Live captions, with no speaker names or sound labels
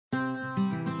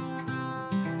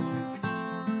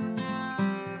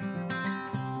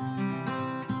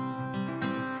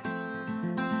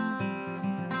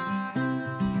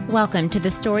Welcome to the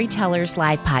Storytellers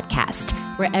Live podcast,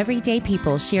 where everyday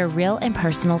people share real and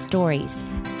personal stories.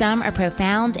 Some are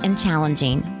profound and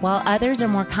challenging, while others are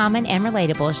more common and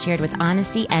relatable, shared with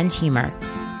honesty and humor.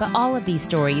 But all of these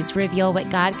stories reveal what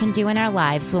God can do in our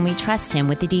lives when we trust Him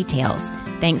with the details.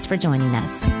 Thanks for joining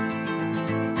us.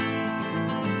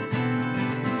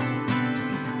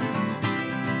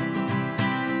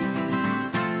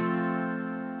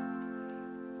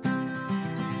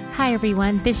 Hi,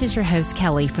 everyone. This is your host,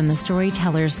 Kelly, from the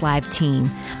Storytellers Live team.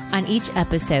 On each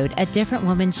episode, a different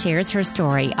woman shares her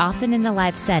story, often in a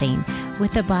live setting,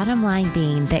 with the bottom line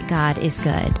being that God is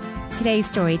good. Today's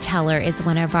storyteller is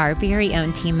one of our very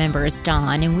own team members,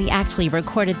 Dawn, and we actually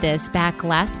recorded this back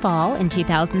last fall in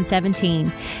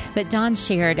 2017. But Dawn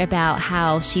shared about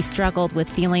how she struggled with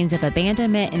feelings of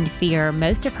abandonment and fear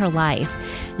most of her life,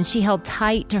 and she held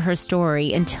tight to her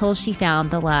story until she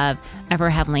found the love of her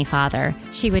Heavenly Father.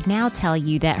 She would now tell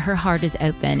you that her heart is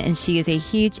open, and she is a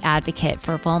huge advocate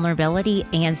for vulnerability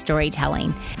and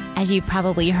storytelling. As you've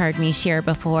probably heard me share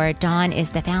before, Dawn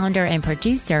is the founder and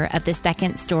producer of the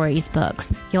Second Stories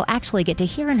books. You'll actually get to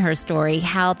hear in her story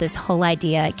how this whole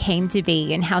idea came to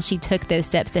be and how she took those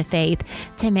steps of faith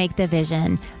to make the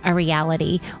vision a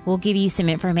reality. We'll give you some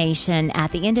information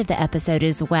at the end of the episode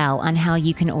as well on how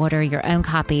you can order your own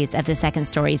copies of the Second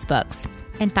Stories books.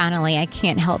 And finally, I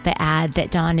can't help but add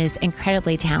that Dawn is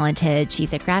incredibly talented.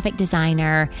 She's a graphic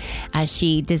designer.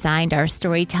 She designed our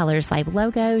Storytellers Live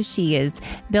logo. She has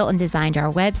built and designed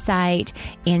our website.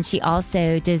 And she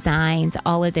also designs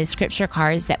all of those scripture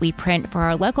cards that we print for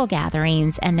our local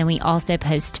gatherings. And then we also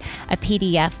post a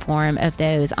PDF form of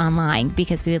those online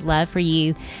because we would love for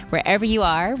you, wherever you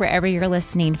are, wherever you're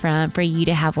listening from, for you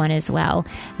to have one as well.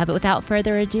 But without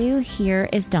further ado, here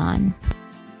is Dawn.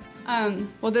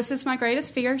 Well, this is my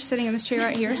greatest fear, sitting in this chair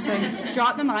right here, so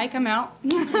drop the mic, I'm out.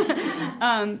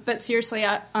 But seriously,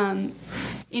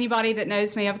 anybody that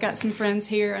knows me, I've got some friends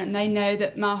here, and they know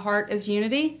that my heart is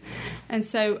unity. And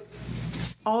so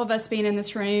all of us being in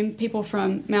this room, people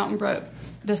from Mountain Brook,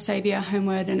 Vestavia,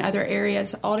 Homewood, and other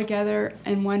areas, all together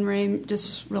in one room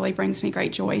just really brings me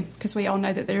great joy, because we all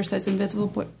know that there's those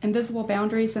invisible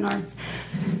boundaries in our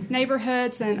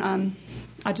neighborhoods, and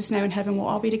I just know in heaven we'll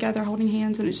all be together holding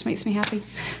hands, and it just makes me happy.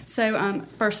 So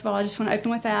first of all, I just want to open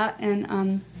with that,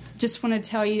 and just want to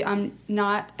tell you I'm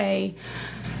not a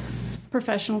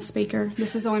professional speaker.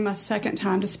 This is only my second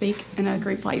time to speak in a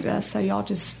group like this, so y'all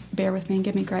just bear with me and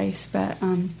give me grace. But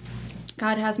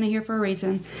God has me here for a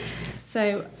reason.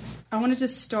 So I want to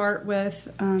just start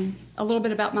with a little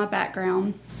bit about my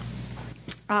background.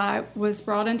 I was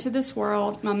brought into this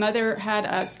world. My mother had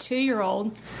a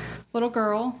 2-year-old little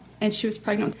girl, and she was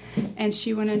pregnant, and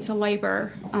she went into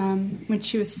labor when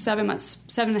she was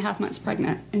 7.5 months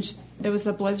pregnant. And there was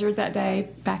a blizzard that day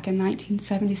back in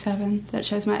 1977. That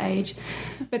shows my age.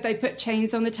 But they put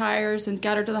chains on the tires and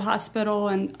got her to the hospital,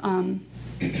 and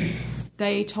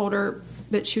they told her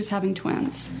that she was having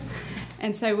twins.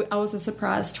 And so I was a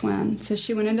surprise twin. So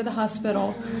she went into the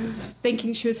hospital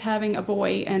thinking she was having a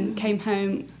boy and came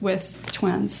home with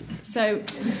twins. So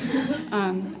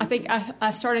I think I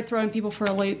started throwing people for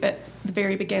a loop at the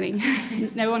very beginning.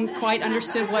 No one quite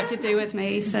understood what to do with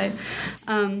me. So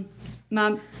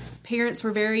my parents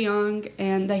were very young,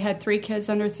 and they had 3 kids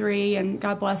under 3, and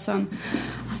God bless them.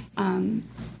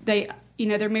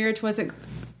 Their marriage wasn't,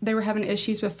 they were having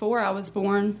issues before I was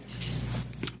born,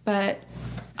 but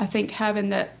I think having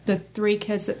the 3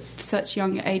 kids at such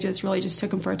young ages really just took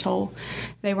them for a toll.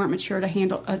 They weren't mature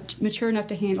enough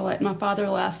to handle it. My father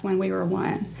left when we were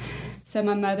 1. So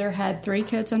my mother had 3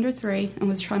 kids under 3 and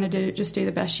was trying to do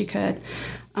the best she could.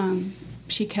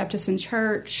 She kept us in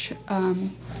church.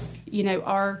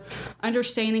 Our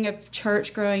understanding of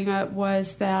church growing up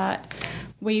was that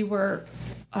we were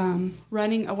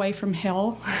running away from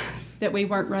hell, that we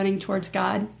weren't running towards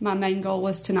God. My main goal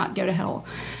was to not go to hell.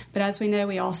 But as we know,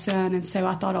 we all sin, and so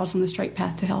I thought I was on the straight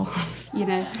path to hell.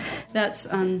 That's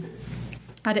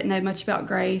I didn't know much about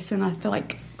grace, and I feel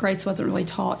like grace wasn't really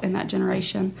taught in that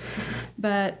generation.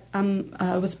 But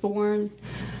I was born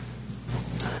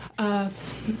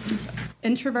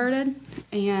introverted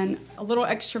and a little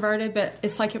extroverted, but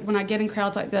it's like when I get in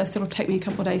crowds like this, it'll take me a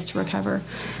couple of days to recover.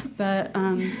 But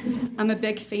I'm a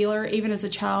big feeler. Even as a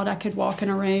child, I could walk in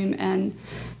a room and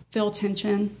feel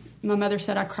tension. My mother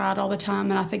said I cried all the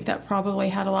time, and I think that probably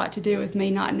had a lot to do with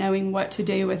me not knowing what to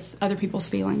do with other people's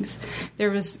feelings. There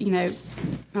was, my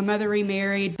mother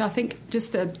remarried. I think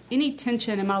just any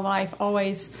tension in my life,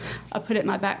 always I put it in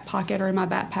my back pocket or in my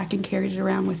backpack and carried it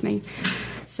around with me.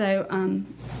 So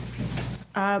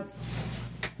I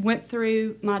went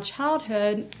through my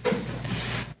childhood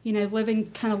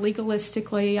living kind of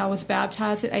legalistically. I was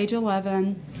baptized at age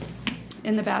 11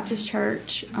 in the Baptist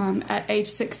church. At age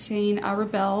 16, I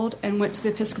rebelled and went to the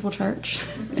Episcopal church.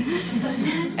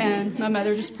 And my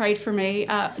mother just prayed for me.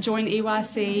 I joined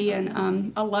EYC,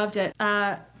 and I loved it.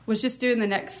 I was just doing the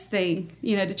next thing,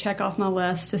 to check off my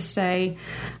list to stay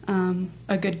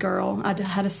a good girl. I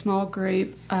had a small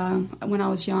group when I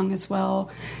was young as well,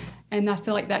 and I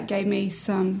feel like that gave me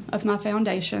some of my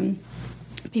foundation,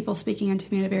 people speaking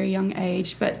into me at a very young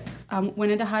age. But I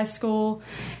went into high school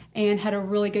and had a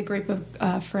really good group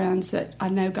of friends that I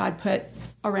know God put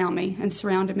around me and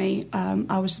surrounded me.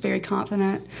 I was very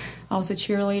confident. I was a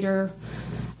cheerleader.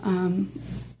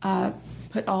 I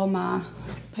put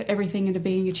everything into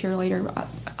being a cheerleader.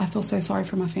 I feel so sorry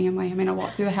for my family. I mean, I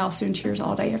walk through the house doing cheers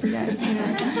all day, every day.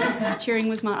 Cheering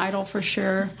was my idol for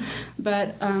sure.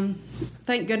 But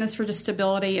thank goodness for just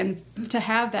stability and to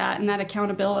have that and that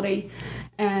accountability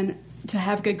and to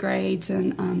have good grades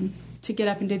and to get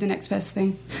up and do the next best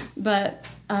thing. But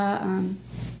I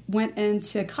went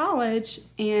into college,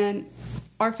 and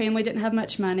our family didn't have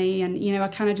much money, and I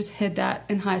kind of just hid that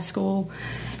in high school,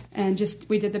 and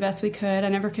we did the best we could. I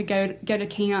never could go to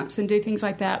camps and do things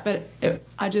like that, but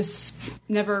I just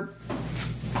never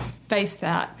faced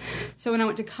that. So when I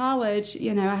went to college,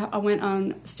 I went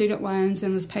on student loans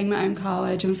and was paying my own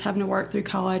college and was having to work through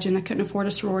college, and I couldn't afford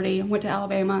a sorority. I went to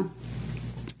Alabama,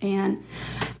 and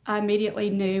I immediately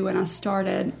knew when I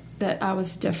started that I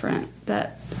was different,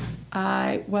 that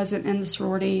I wasn't in the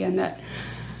sorority, and that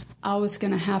I was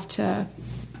going to have to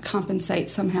compensate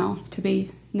somehow to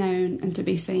be known and to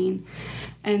be seen.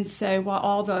 And so while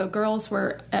all the girls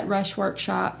were at Rush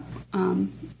Workshop,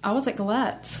 I was at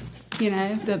Galette's,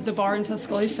 the bar in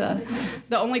Tuscaloosa,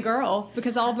 the only girl,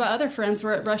 because all of my other friends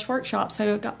were at Rush Workshop.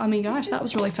 So, I mean, gosh, that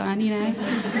was really fun,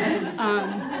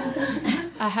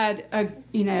 I had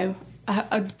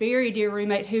a very dear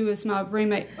roommate who was my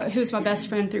best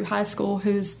friend through high school,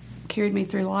 who's carried me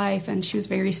through life, and she was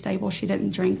very stable. She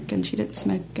didn't drink and she didn't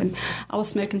smoke, and I was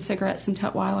smoking cigarettes in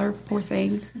Tutwiler, poor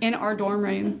thing, in our dorm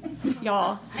room,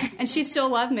 y'all. And she still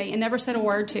loved me and never said a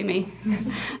word to me.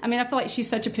 I mean, I feel like she's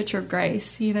such a picture of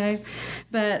grace,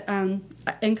 But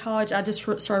in college, I just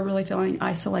started really feeling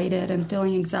isolated and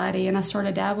feeling anxiety, and I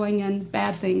started dabbling in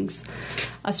bad things.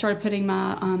 I started putting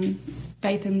my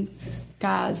faith in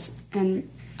guys, and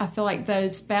I feel like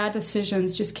those bad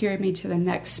decisions just carried me to the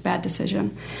next bad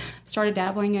decision. Started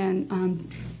dabbling in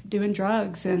doing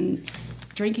drugs and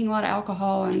drinking a lot of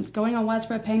alcohol and going on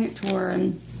Widespread Panic Tour,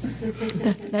 and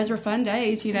those were fun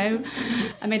days, I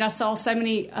mean, I saw so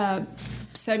many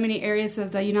areas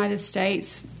of the United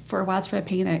States for Widespread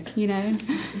Panic,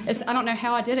 I don't know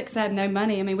how I did it because I had no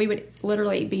money. I mean, we would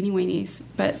literally eat Beanie Weenies,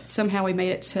 but somehow we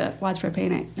made it to Widespread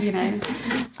Panic,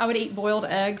 I would eat boiled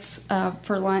eggs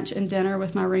for lunch and dinner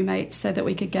with my roommates so that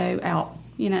we could go out,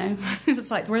 It's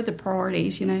like, we're the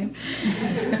priorities,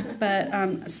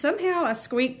 But somehow I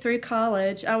squeaked through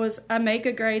college. I made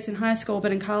good grades in high school,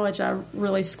 but in college I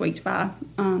really squeaked by.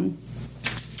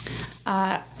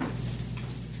 I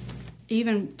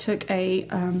even took a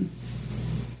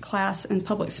class in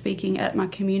public speaking at my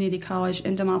community college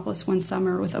in Demopolis one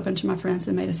summer with a bunch of my friends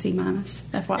and made a C-,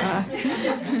 FYI.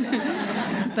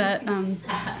 But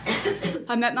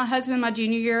I met my husband my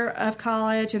junior year of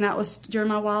college, and that was during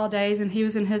my wild days, and he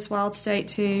was in his wild state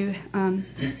too.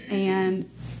 And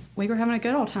we were having a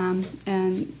good old time.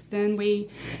 And then we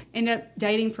ended up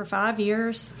dating for 5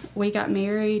 years. We got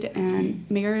married, and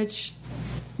marriage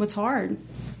was hard.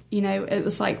 It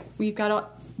was like we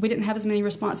didn't have as many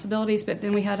responsibilities, but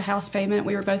then we had a house payment.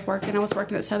 We were both working. I was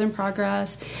working at Southern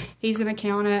Progress. He's an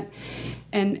accountant,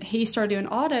 and he started doing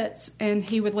audits, and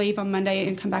he would leave on Monday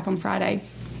and come back on Friday.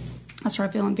 I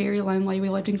started feeling very lonely. We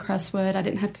lived in Crestwood. I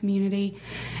didn't have community,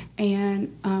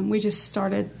 and we just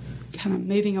started kind of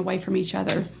moving away from each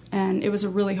other, and it was a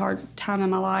really hard time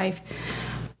in my life.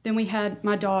 Then we had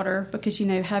my daughter, because,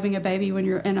 having a baby when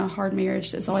you're in a hard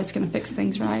marriage is always going to fix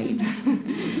things right.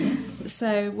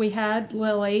 So we had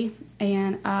Lily,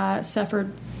 and I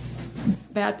suffered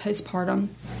bad postpartum,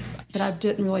 but I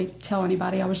didn't really tell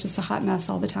anybody. I was just a hot mess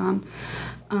all the time,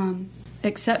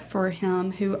 except for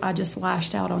him, who I just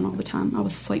lashed out on all the time. I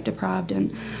was sleep deprived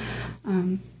and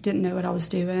didn't know what I was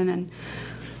doing. And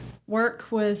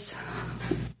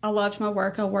I loved my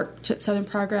work. I worked at Southern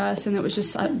Progress, and it was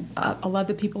just, I loved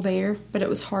the people there, but it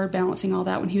was hard balancing all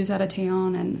that when he was out of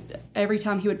town. And every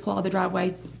time he would pull out of the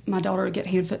driveway, my daughter would get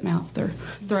hand, foot, mouth, or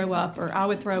throw up, or I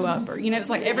would throw up, or, it was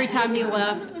like every time he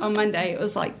left on Monday, it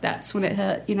was like that's when it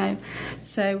hit,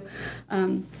 So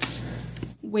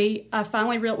we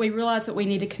realized that we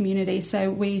needed community.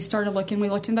 So we started looking. We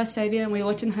looked in Vestavia and we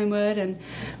looked in Homewood, and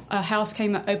a house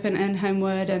came open in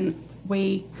Homewood, and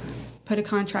we put a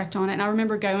contract on it. And I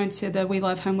remember going to the We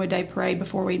Love Homewood Day parade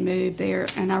before we moved there,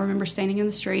 and I remember standing in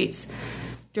the streets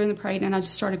during the parade, and I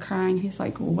just started crying. He's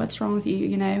like, well, what's wrong with you,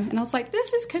 you know? And I was like,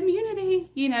 this is community,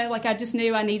 you know, like I just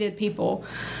knew I needed people.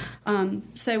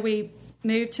 So we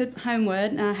moved to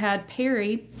Homewood, and I had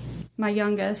Perry, my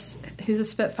youngest, who's a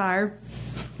Spitfire,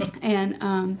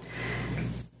 and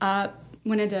I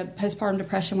went into postpartum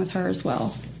depression with her as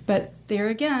well. But there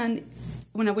again,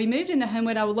 when we moved into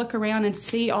Homewood, I would look around and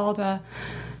see all the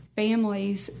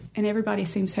families, and everybody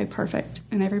seemed so perfect,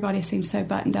 and everybody seemed so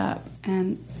buttoned up,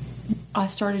 and I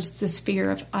started this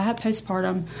fear of, I have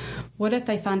postpartum. What if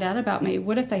they find out about me?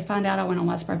 What if they find out I went on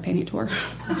Last Bride painting tour?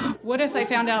 What if they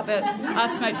found out that I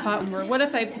smoked pot? What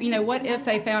if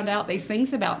they found out these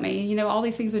things about me? You know, all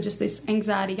these things are just this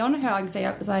anxiety. Y'all know how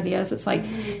anxiety is. It's like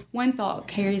one thought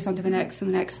carries on to the next and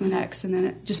the next and the next, and then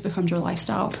it just becomes your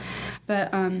lifestyle.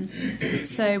 But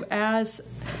so as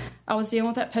I was dealing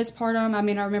with that postpartum, I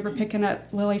mean, I remember picking up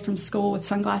Lily from school with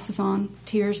sunglasses on,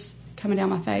 tears coming down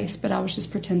my face, but I was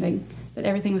just pretending that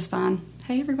everything was fine.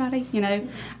 Hey, everybody, you know,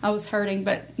 I was hurting,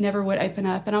 but never would open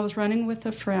up. And I was running with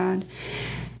a friend,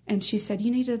 and she said, you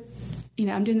need to, you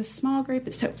know, I'm doing this small group.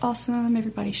 It's so awesome.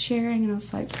 Everybody's sharing. And I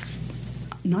was like,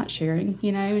 I'm not sharing,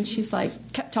 you know. And she's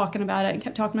like, kept talking about it and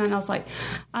kept talking about it. And I was like,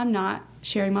 I'm not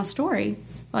sharing my story.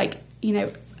 Like, you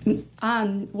know,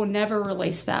 I will never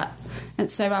release that. And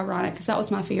it's so ironic, because that was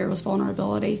my fear, was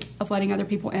vulnerability, of letting other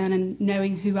people in and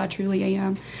knowing who I truly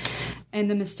am. And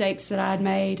the mistakes that I had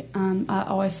made, I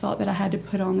always thought that I had to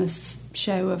put on this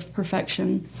show of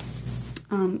perfection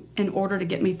in order to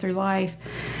get me through life.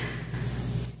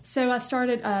 So I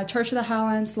started Church of the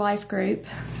Highlands Life Group.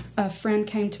 A friend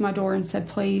came to my door and said,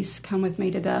 please come with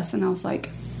me to this. And I was like,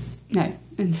 no.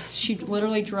 And she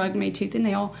literally drugged me tooth and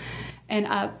nail. And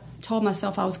I told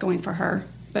myself I was going for her.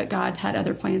 But God had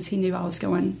other plans. He knew I was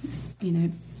going, you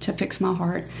know, to fix my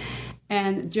heart.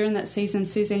 And during that season,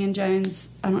 Suzanne Jones,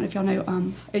 I don't know if y'all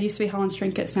know, it used to be Holland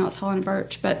Trinkets, now it's Holland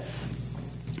Birch, but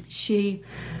she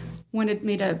wanted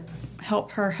me to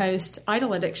help her host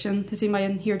Idol Addiction. Has anybody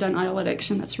in here done Idol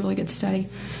Addiction? That's a really good study.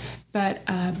 But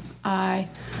I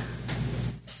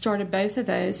started both of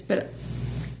those, but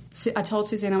I told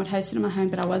Suzanne I would host it in my home,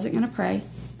 but I wasn't going to pray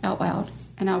out loud.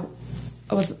 And I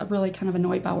was really kind of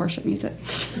annoyed by worship music.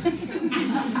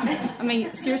 I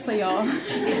mean, seriously, y'all.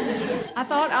 I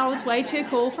thought I was way too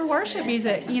cool for worship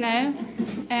music, you know.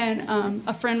 And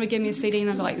a friend would give me a CD, and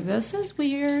I'd be like, this is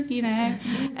weird, you know.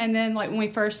 And then, like, when we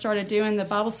first started doing the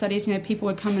Bible studies, you know, people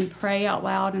would come and pray out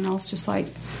loud, and I was just like,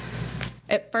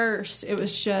 at first, it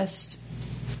was just,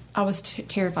 I was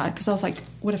terrified, because I was like,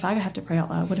 what if I have to pray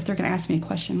out loud? What if they're going to ask me a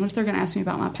question? What if they're going to ask me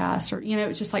about my past? Or, you know, it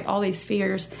was just like all these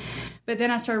fears. But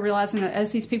then I started realizing that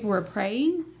as these people were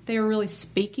praying, they were really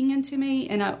speaking into me,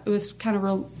 and it was kind of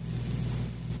real,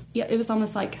 yeah, it was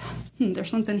almost like, there's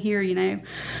something here, you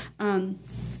know.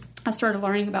 I started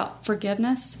learning about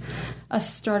forgiveness. I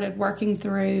started working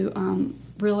through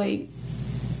really,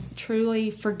 truly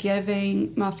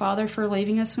forgiving my father for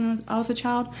leaving us when I was a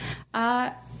child.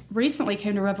 I recently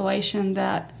came to revelation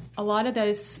that a lot of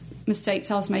those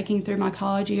mistakes I was making through my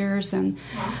college years, and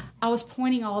I was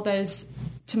pointing all those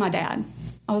to my dad.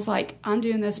 I was like, I'm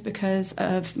doing this because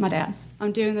of my dad.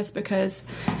 I'm doing this because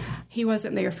he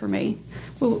wasn't there for me.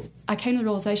 Well, I came to the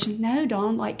realization, no,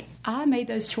 Dawn, like, I made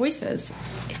those choices.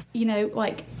 You know,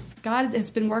 like, God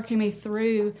has been working me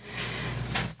through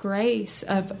grace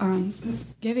of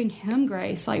giving him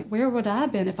grace. Like, where would I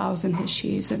have been if I was in his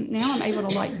shoes? And now I'm able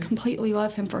to, like, completely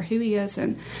love him for who he is.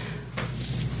 And,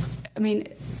 I mean,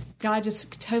 God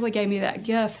just totally gave me that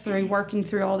gift through working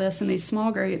through all this in these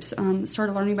small groups.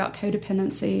 Started learning about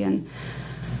codependency and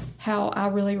how I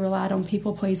really relied on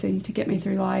people-pleasing to get me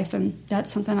through life, and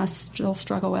that's something I still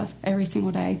struggle with every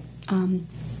single day.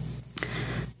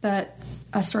 But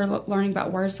I started learning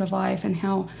about words of life and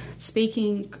how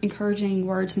speaking encouraging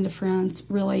words into friends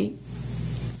really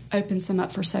opens them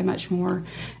up for so much more.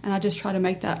 And I just try to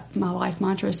make that my life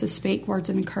mantra, is to speak words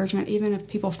of encouragement, even if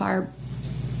people fire,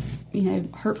 you know,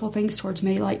 hurtful things towards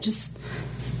me. Like, just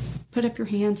put up your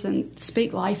hands and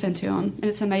speak life into them. And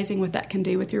it's amazing what that can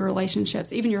do with your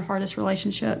relationships, even your hardest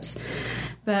relationships.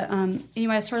 But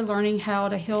anyway, I started learning how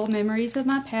to heal memories of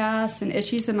my past and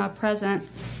issues in my present.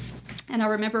 And I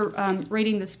remember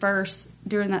reading this verse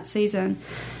during that season,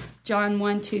 John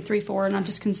 1:2-3-4, and I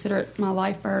just consider it my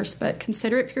life verse. But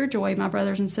consider it pure joy, my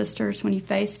brothers and sisters, when you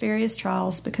face various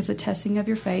trials, because the testing of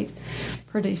your faith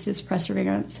produces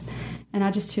perseverance. And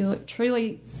I just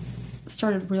truly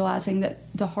started realizing that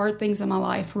the hard things in my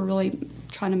life were really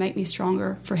trying to make me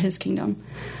stronger for His kingdom,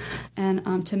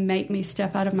 and to make me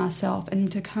step out of myself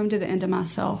and to come to the end of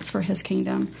myself for His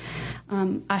kingdom.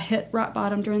 I hit rock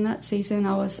bottom during that season.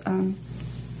 I was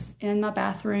in my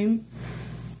bathroom.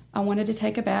 I wanted to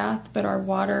take a bath, but our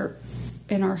water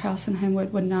in our house in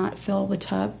Homewood would not fill the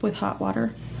tub with hot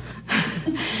water.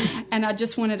 And I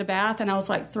just wanted a bath, and I was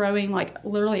like throwing like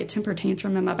literally a temper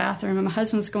tantrum in my bathroom, and my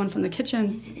husband was going from the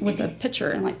kitchen with a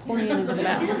pitcher and like pouring it into the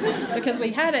bath because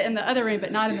we had it in the other room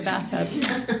but not in the bathtub.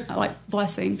 Like,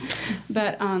 blessing.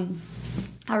 But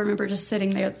I remember just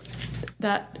sitting there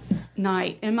that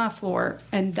night in my floor,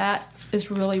 and that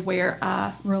is really where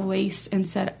I released and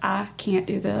said, I can't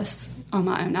do this on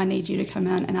my own. I need you to come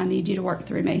in, and I need you to work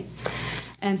through me.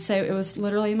 And so it was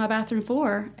literally in my bathroom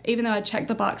floor. Even though I checked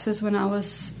the boxes when I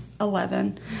was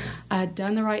 11, I had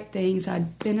done the right things.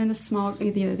 I'd been in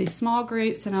these small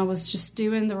groups, and I was just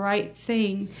doing the right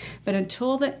thing. But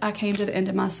until I came to the end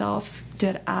of myself,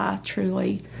 did I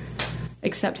truly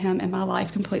accept Him, and my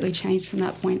life completely changed from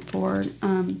that point forward.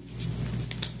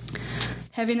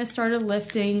 Heaviness started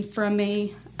lifting from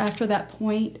me after that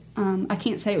point. I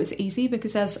can't say it was easy,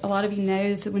 because as a lot of you know,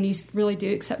 is that when you really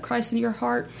do accept Christ into your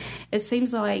heart, it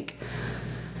seems like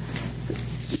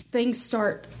things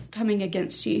start coming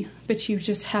against you, but you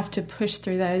just have to push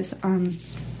through those.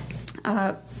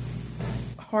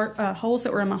 Holes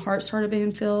that were in my heart started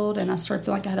being filled, and I started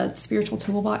feeling like I had a spiritual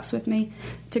toolbox with me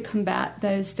to combat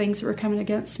those things that were coming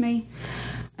against me.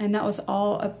 And that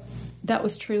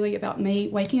was truly about me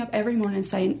waking up every morning and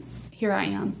saying, here I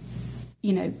am.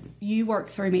 You know, you work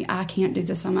through me. I can't do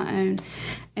this on my own.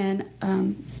 And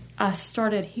I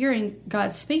started hearing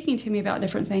God speaking to me about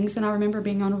different things. And I remember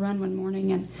being on a run one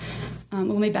morning. And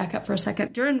let me back up for a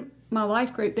second. During my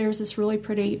life group, there was this really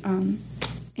pretty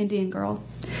Indian girl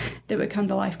that would come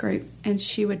to life group. And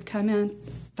she would come in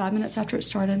 5 minutes after it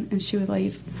started, and she would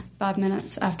leave 5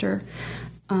 minutes after,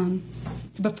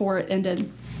 before it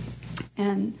ended.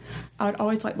 And I would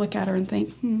always look at her and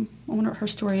think, I wonder what her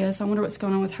story is. I wonder what's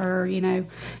going on with her, you know.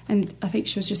 And I think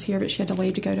she was just here, but she had to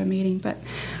leave to go to a meeting. But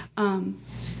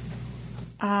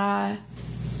I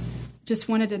just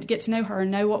wanted to get to know her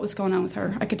and know what was going on with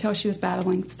her. I could tell she was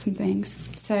battling some things.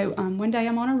 So one day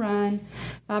I'm on a run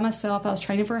by myself. I was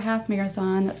training for a half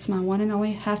marathon. That's my one and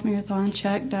only half marathon.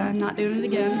 Check, done. Not doing it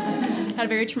again. Had a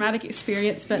very traumatic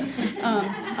experience, but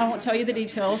I won't tell you the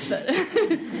details. But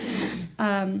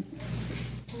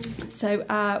so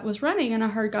I was running, and I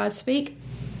heard God speak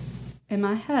in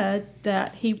my head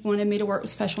that He wanted me to work with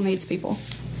special needs people.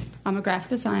 I'm a graphic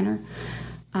designer.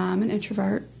 I'm an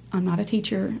introvert. I'm not a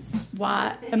teacher.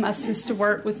 Why am I supposed to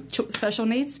work with special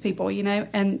needs people, you know?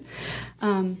 And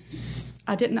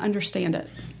I didn't understand it.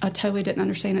 I totally didn't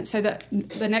understand it. So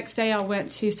the next day I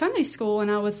went to Sunday school, and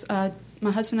I was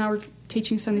my husband and I were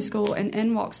teaching Sunday school, and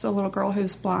in walks a little girl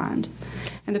who's blind.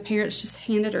 And the parents just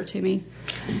handed her to me.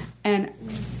 And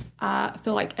I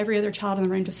feel like every other child in the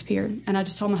room disappeared. And I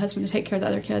just told my husband to take care of the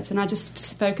other kids, and I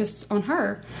just focused on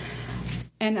her.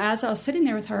 And as I was sitting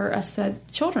there with her, I said,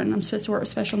 children, I'm supposed to work with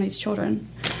special needs children.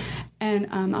 And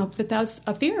but that was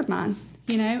a fear of mine,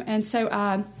 you know. And so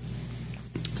I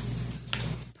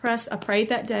prayed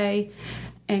that day,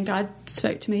 and God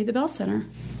spoke to me at the Bell Center.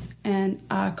 And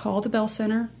I called the Bell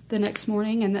Center the next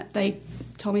morning, and that they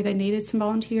told me they needed some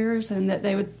volunteers, and that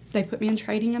they put me in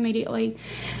training immediately.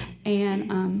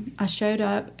 And I showed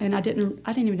up, and I didn't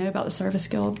even know about the Service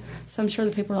Guild. So I'm sure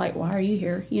the people were like, "Why are you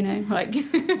here?" You know, like.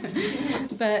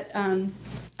 But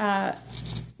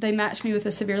they matched me with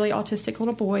a severely autistic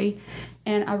little boy,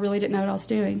 and I really didn't know what I was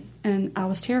doing, and I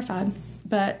was terrified.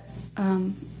 But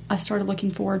I started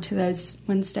looking forward to those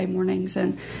Wednesday mornings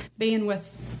and being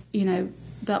with, you know,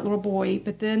 that little boy.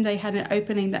 But then they had an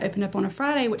opening that opened up on a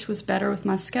Friday, which was better with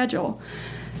my schedule.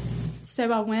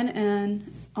 So I went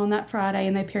in on that Friday,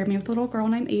 and they paired me with a little girl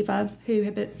named Eva, who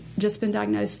had just been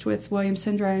diagnosed with Williams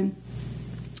syndrome.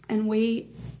 And we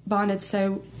bonded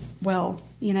so well,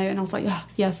 you know, and I was like, oh,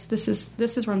 yes, this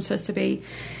is where I'm supposed to be.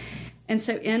 And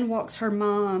so in walks her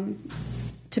mom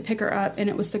to pick her up, and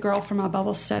it was the girl from my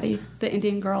Bible study, the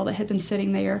Indian girl that had been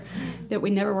sitting there that we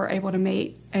never were able to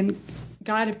meet. And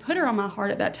God had put her on my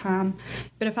heart at that time,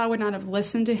 but if I would not have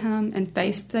listened to Him and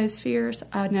faced those fears,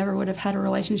 I never would have had a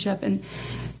relationship. And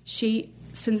she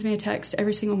sends me a text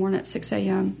every single morning at 6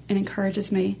 a.m. and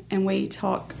encourages me, and we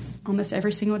talk almost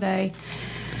every single day.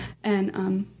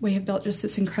 And we have built just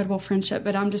this incredible friendship.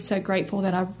 But I'm just so grateful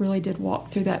that I really did walk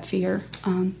through that fear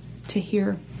to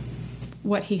hear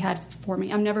what He had for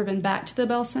me. I've never been back to the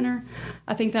Bell Center.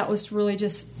 I think that was really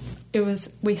just,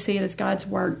 we see it as God's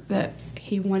work that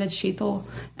He wanted Sheethel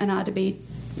and I to be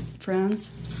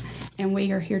friends. and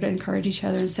we are here to encourage each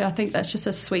other. And so I think that's just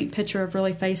a sweet picture of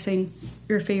really facing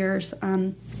your fears.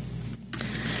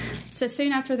 So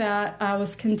soon after that, I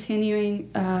was continuing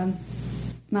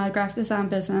my graphic design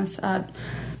business. I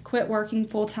quit working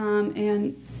full-time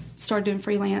and started doing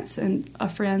freelance. And a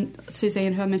friend,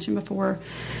 Suzanne, who I mentioned before,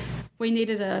 she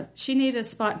needed a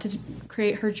spot to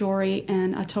create her jewelry,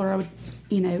 and I told her I would,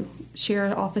 share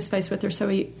an office space with her. So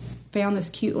we found this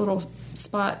cute little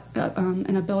spot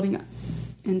in a building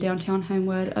in downtown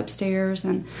Homewood upstairs,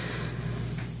 and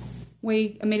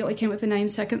we immediately came up with the name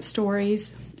Second Story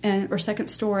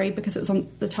because it was on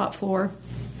the top floor.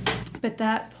 But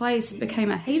that place became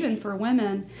a haven for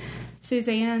women.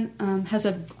 Suzanne has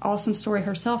an awesome story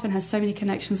herself and has so many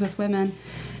connections with women,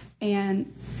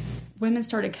 and women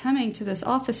started coming to this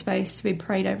office space to be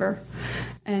prayed over.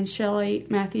 And Shelley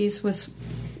Matthews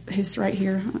who's right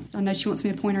here. I know she wants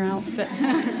me to point her out, but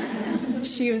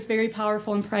she was very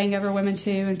powerful in praying over women too,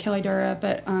 and Kelly Dura.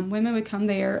 But women would come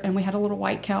there, and we had a little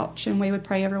white couch, and we would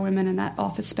pray over women in that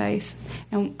office space.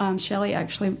 And Shelley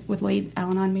actually would lead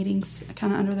Al-Anon meetings,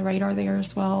 kind of under the radar there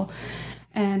as well.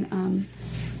 And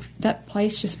that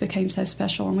place just became so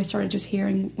special, and we started just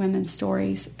hearing women's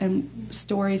stories and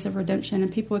stories of redemption,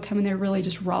 and people would come in there really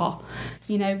just raw.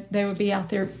 They would be out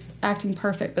there acting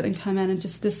perfect, but then come in and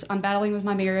just this, I'm battling with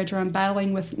my marriage, or I'm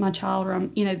battling with my child, or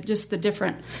I'm, just the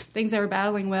different things they were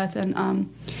battling with.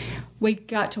 And we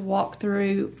got to walk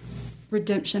through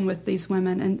redemption with these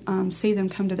women and see them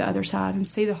come to the other side and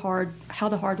see how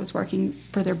the hard was working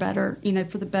for their better,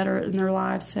 for the better in their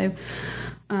lives. So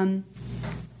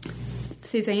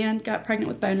Suzanne got pregnant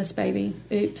with bonus baby.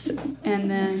 Oops. And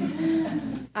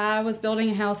then I was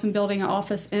building a house and building an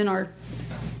office in our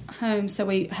home, so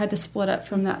we had to split up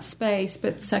from that space.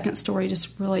 But Second Story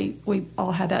just really, we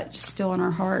all had that just still in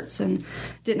our hearts and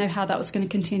didn't know how that was going to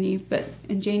continue. But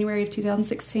in January of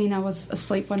 2016, I was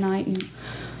asleep one night and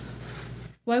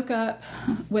woke up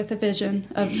with a vision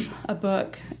of a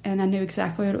book, and I knew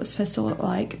exactly what it was supposed to look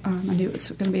like. I knew it was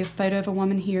going to be a photo of a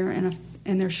woman here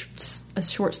and there's a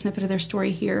short snippet of their story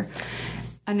here.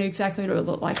 I knew exactly what it would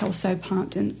look like. I was so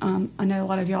pumped. And I know a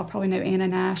lot of y'all probably know Anna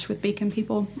Nash with Beacon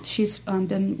People. She's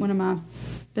been one of my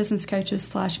business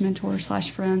coaches / mentor /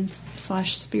 friend /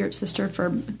 spirit sister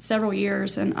for several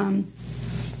years. And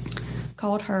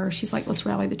called her. She's like, let's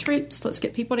rally the troops. Let's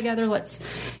get people together. Let's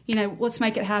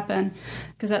make it happen,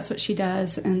 because that's what she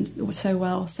does, and it was so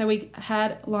well. So we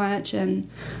had lunch, and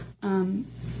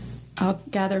I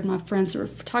gathered my friends that were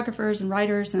photographers and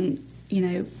writers, and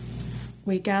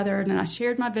we gathered, and I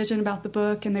shared my vision about the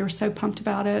book, and they were so pumped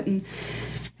about it. And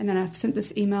then I sent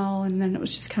this email, and then it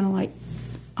was just kind of like,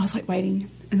 I was like waiting,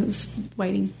 and it was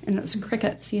waiting, and it was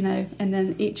crickets, And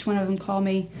then each one of them called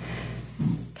me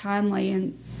kindly,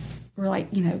 and were like,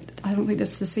 I don't think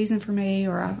this is the season for me,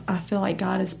 or I feel like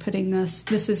God is putting this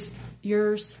is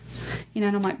yours, and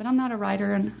I'm like, but I'm not a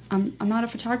writer, and I'm not a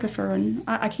photographer, and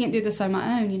I can't do this on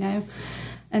my own,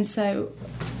 And so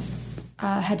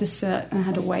I had to sit, and I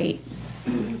had to wait.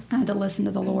 I had to listen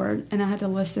to the Lord, and I had to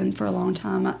listen for a long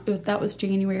time. That was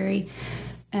January,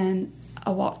 and I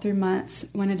walked through months,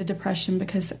 went into depression,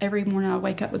 because every morning I would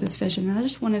wake up with this vision, and I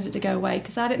just wanted it to go away,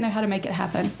 because I didn't know how to make it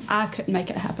happen. I couldn't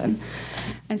make it happen.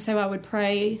 And so I would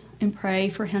pray and pray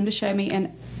for Him to show me,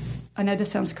 and I know this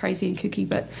sounds crazy and kooky,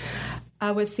 but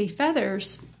I would see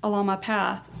feathers along my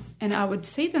path, and I would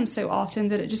see them so often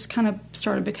that it just kind of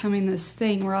started becoming this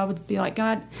thing where I would be like,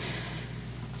 God,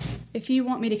 if you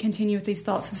want me to continue with these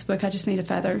thoughts in this book, I just need a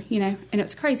feather, And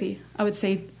it's crazy. I would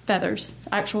see feathers,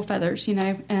 actual feathers,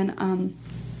 and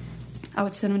I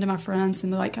would send them to my friends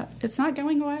and be like, it's not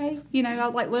going away. I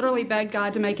would literally beg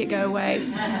God to make it go away.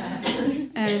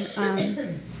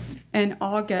 And in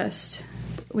August,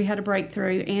 we had a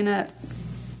breakthrough. Anna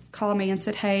called me and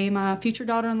said, hey, my future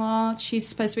daughter-in-law, she's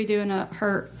supposed to be doing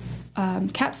her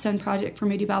capstone project for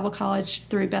Moody Bible College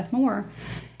through Beth Moore,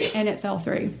 and it fell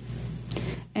through.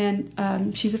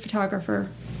 And she's a photographer,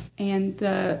 and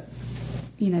the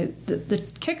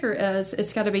kicker is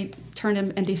it's got to be turned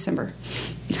in December.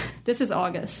 This is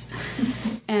August,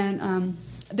 and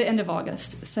the end of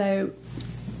August. So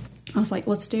I was like,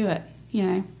 let's do it,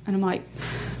 And I'm like,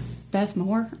 Beth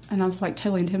Moore? And I was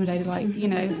totally intimidated,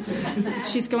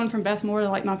 she's going from Beth Moore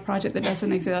to my project that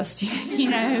doesn't exist,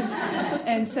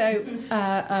 And so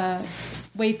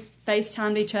we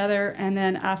FaceTimed each other, and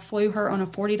then I flew her on a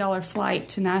 $40 flight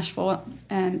to Nashville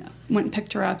and went and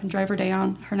picked her up and drove her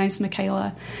down. Her name's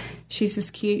Michaela. She's this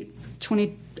cute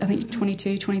 22,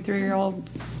 23-year-old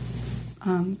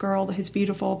girl who's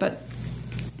beautiful. But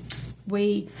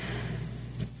I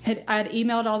had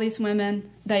emailed all these women.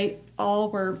 They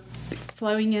all were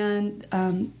flowing in.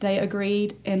 They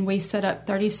agreed, and we set up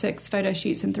 36 photo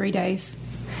shoots in 3 days.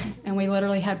 And we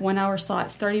literally had 1 hour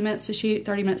slots, 30 minutes to shoot,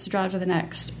 30 minutes to drive to the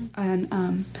next.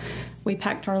 And we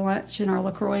packed our lunch and our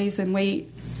LaCroix, and we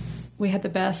had the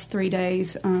best 3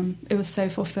 days. It was so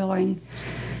fulfilling.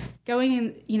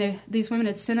 Going in, these women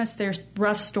had sent us their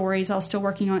rough stories. I was still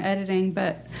working on editing,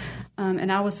 but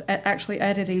and I was actually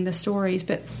editing the stories,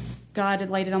 but God had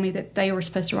laid it on me that they were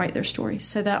supposed to write their stories.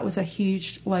 So that was a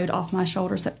huge load off my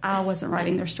shoulders, that I wasn't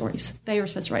writing their stories. They were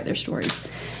supposed to write their stories.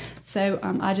 So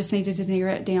I just needed to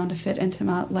narrow it down to fit into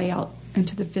my layout,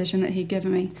 into the vision that He'd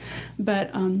given me.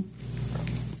 But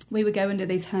we would go into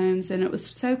these homes, and it was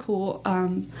so cool.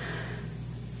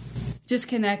 Just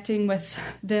connecting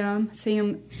with them, seeing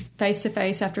them face to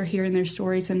face after hearing their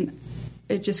stories, and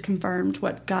it just confirmed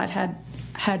what God had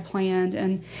planned.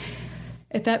 And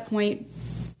at that point,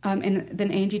 and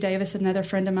then Angie Davis, another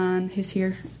friend of mine who's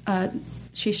here,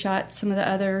 she shot some of the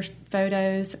other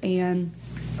photos, and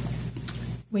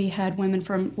we had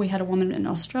a woman in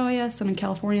Australia, some in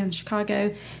California and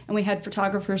Chicago, and we had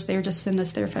photographers there just send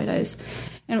us their photos.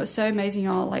 And it was so amazing,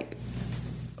 y'all.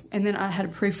 And then I had a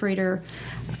proofreader.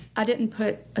 I didn't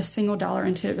put a single dollar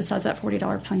into it besides that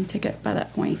 $40 plane ticket by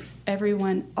that point.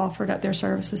 Everyone offered up their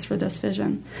services for this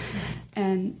vision,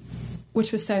 and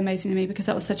which was so amazing to me, because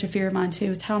that was such a fear of mine too,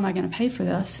 is how am I going to pay for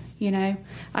this? I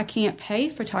can't pay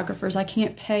photographers. I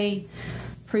can't pay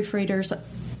proofreaders.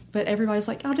 But everybody's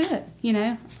like, I'll do it,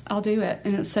 I'll do it.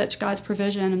 And it's such God's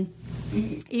provision.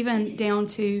 And even down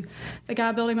to the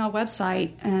guy building my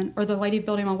website, or the lady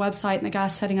building my website, and the guy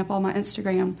setting up all my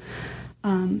Instagram,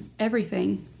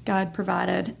 everything God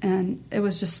provided. And it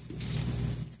was just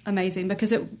amazing,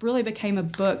 because it really became a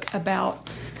book about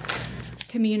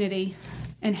community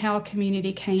and how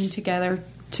community came together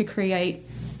to create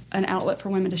an outlet for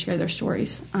women to share their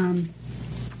stories.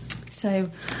 So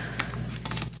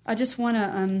I just want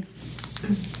to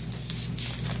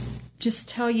just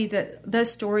tell you that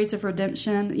those stories of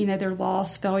redemption, they're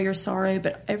loss, failure, sorrow,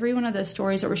 but every one of those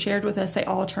stories that were shared with us, they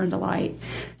all turned to light.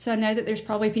 So I know that there's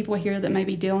probably people here that may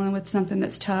be dealing with something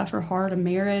that's tough or hard, a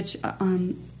marriage,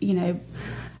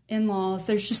 in-laws.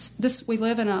 There's just this, we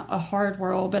live in a hard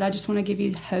world, but I just want to give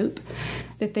you hope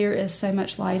that there is so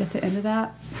much light at the end of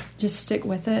that. Just stick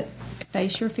with it.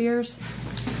 Face your fears.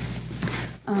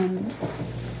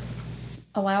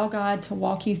 Allow God to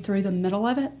walk you through the middle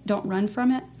of it. Don't run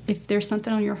from it. If there's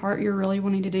something on your heart you're really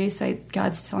wanting to do, say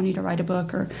God's telling you to write a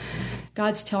book, or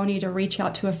God's telling you to reach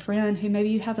out to a friend who maybe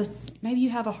you have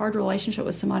a hard relationship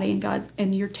with somebody,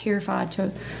 and you're terrified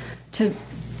to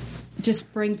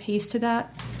just bring peace to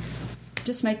that.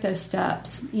 Just make those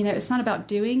steps. It's not about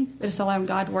doing, but it's allowing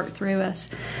God to work through us.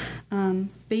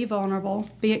 Be vulnerable.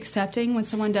 Be accepting when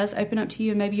someone does open up to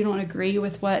you, and maybe you don't agree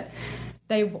with what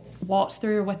they walked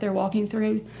through or what they're walking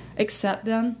through. Accept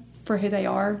them for who they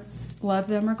are. Love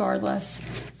them regardless,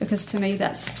 because to me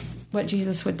that's what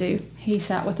Jesus would do. He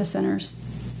sat with the sinners,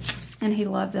 and He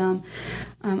loved them.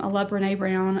 I love Brené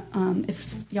Brown.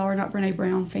 If y'all are not Brené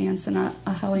Brown fans, then I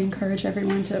highly encourage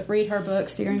everyone to read her book,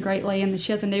 Steering Greatly. And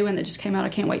she has a new one that just came out I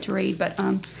can't wait to read. But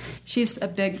she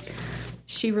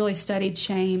really studied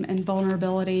shame and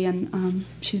vulnerability, and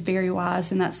she's very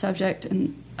wise in that subject,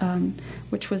 and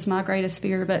which was my greatest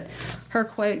fear. But her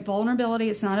quote, vulnerability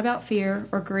is not about fear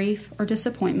or grief or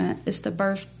disappointment. It's the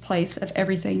birthplace of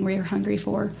everything we are hungry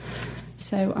for.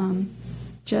 So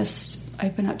just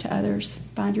open up to others,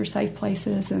 find your safe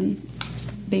places, and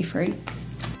be free.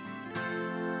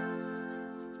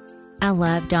 I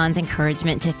love Dawn's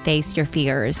encouragement to face your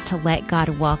fears, to let God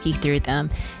walk you through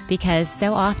them, because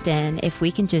so often if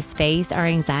we can just face our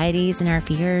anxieties and our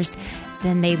fears,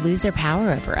 then they lose their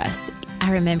power over us.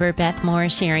 I remember Beth Moore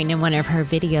sharing in one of her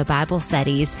video Bible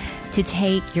studies to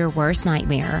take your worst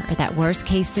nightmare, or that worst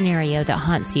case scenario that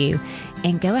haunts you,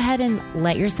 and go ahead and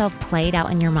let yourself play it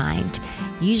out in your mind.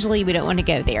 Usually we don't want to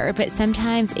go there, but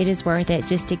sometimes it is worth it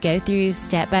just to go through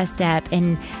step by step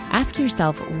and ask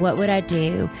yourself, what would I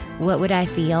do? What would I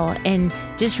feel? And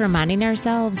just reminding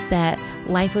ourselves that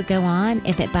life would go on,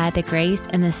 and that by the grace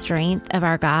and the strength of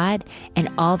our God and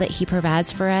all that He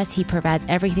provides for us, He provides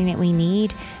everything that we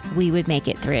need, we would make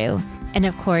it through. And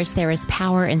of course, there is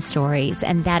power in stories,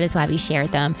 and that is why we share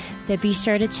them. So be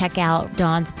sure to check out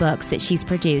Dawn's books that she's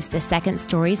produced, the Second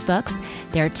Stories books.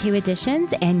 There are 2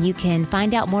 editions, and you can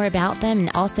find out more about them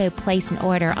and also place an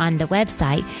order on the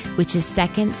website, which is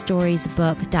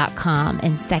secondstoriesbook.com,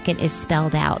 and second is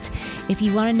spelled out. If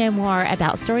you want to know more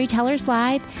about Storytellers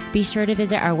Live, be sure to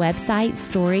visit our website,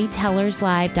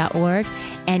 storytellerslive.org.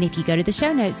 And if you go to the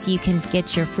show notes, you can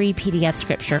get your free PDF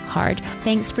scripture card.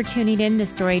 Thanks for tuning in to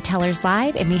Storytellers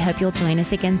Live, and we hope you'll join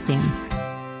us again soon.